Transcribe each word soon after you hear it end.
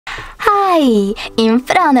Hi! In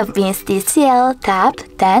front of me is TCL Tab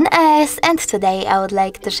 10s, and today I would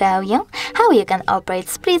like to show you how you can operate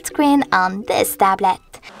split screen on this tablet.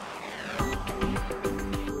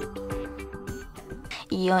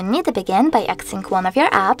 You need to begin by accessing one of your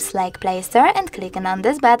apps like Play Store and clicking on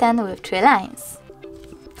this button with 3 lines.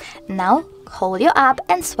 Now hold your app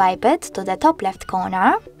and swipe it to the top left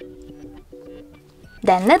corner.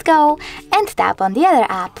 Then let go and tap on the other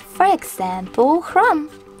app, for example Chrome.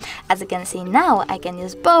 As you can see now, I can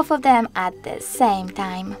use both of them at the same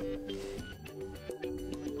time.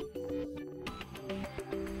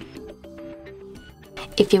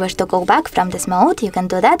 If you wish to go back from this mode, you can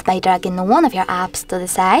do that by dragging one of your apps to the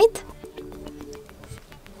side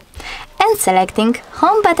and selecting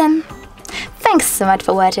Home button. Thanks so much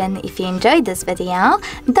for watching. If you enjoyed this video,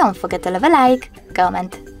 don't forget to leave a like,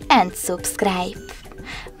 comment and subscribe.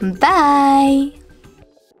 Bye!